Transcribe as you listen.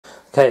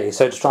Okay,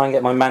 so to try and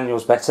get my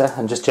manuals better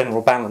and just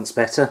general balance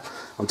better,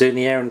 I'm doing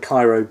the Aaron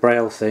Cairo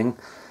Braille thing,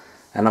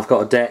 and I've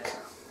got a deck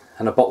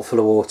and a bottle full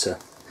of water.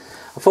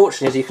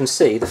 Unfortunately, as you can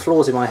see, the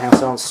floors in my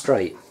house aren't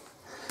straight,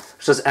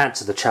 which does add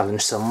to the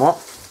challenge somewhat.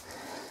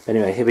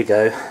 Anyway, here we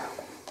go.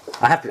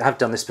 I have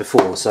done this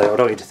before, so I don't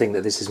want you to think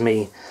that this is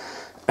me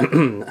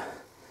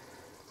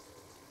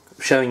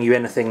showing you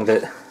anything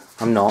that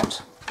I'm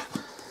not,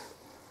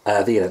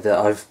 that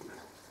I've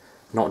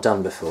not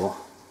done before.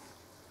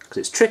 Because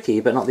it's tricky,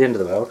 but not the end of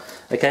the world.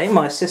 Okay,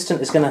 my assistant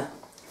is going to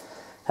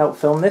help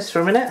film this for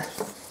a minute.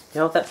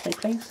 You hold that for me,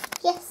 please?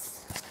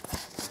 Yes.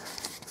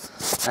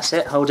 That's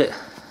it, hold it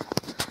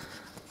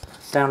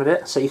down a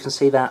bit so you can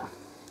see that.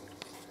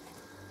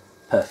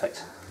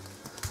 Perfect.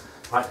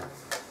 Right.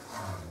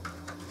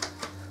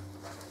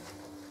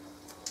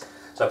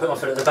 So I put my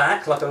foot at the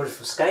back like I would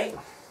for skate.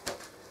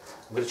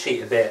 I'm going to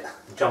cheat a bit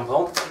and jump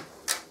on.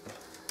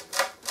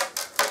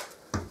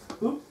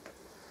 Ooh.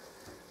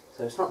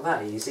 So it's not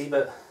that easy,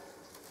 but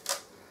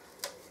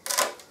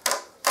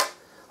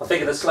I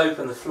figure the slope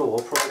and the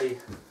floor probably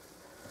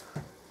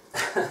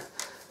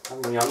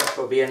I'm not sure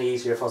it'd be any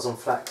easier if I was on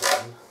flat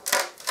ground.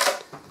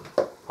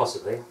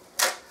 Possibly.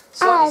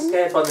 Slightly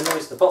scared by the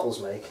noise the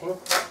bottle's making.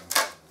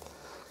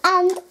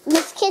 And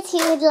Miss Kitty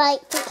would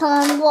like to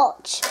come and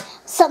watch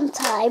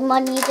sometime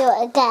when you do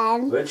it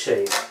again. Would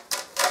she?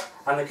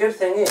 And the good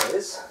thing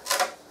is,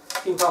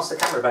 if you can pass the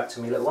camera back to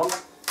me, little one.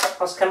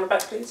 Pass the camera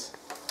back, please.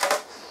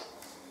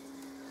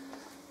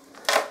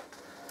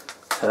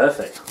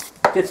 Perfect.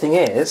 Good thing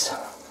is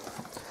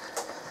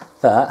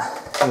that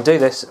you can do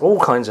this all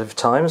kinds of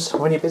times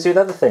when you're busy with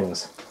other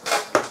things,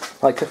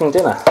 like cooking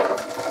dinner.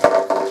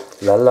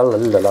 La la la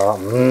la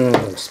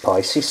la,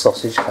 spicy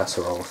sausage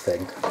casserole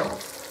thing.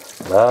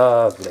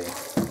 Lovely.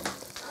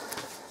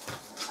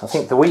 I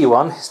think the wee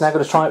one is now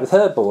going to try it with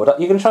her board. Are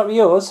you going to try it with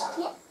yours?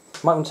 Yeah.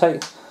 Might want to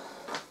take...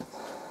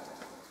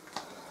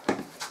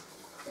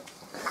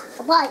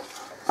 Right,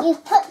 you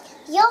put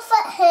your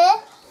foot here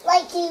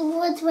like you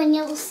would when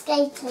you're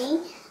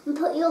skating, and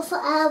put your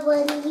foot out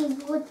when you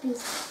would be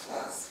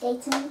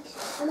skating.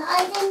 And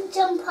I didn't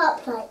jump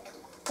up like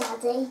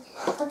Daddy.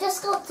 I've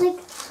just got to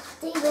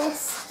do this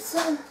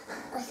so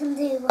I can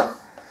do that.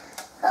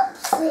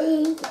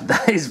 Oopsie.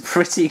 That is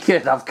pretty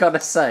good, I've got to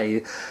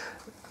say.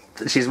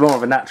 She's more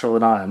of a natural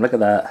than I am. Look at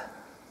that.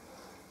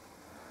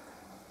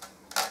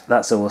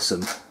 That's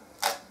awesome.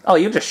 Oh,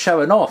 you're just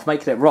showing off,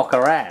 making it rock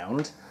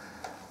around.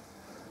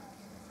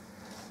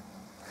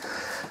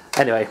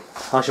 Anyway,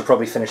 I should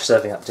probably finish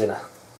serving up dinner.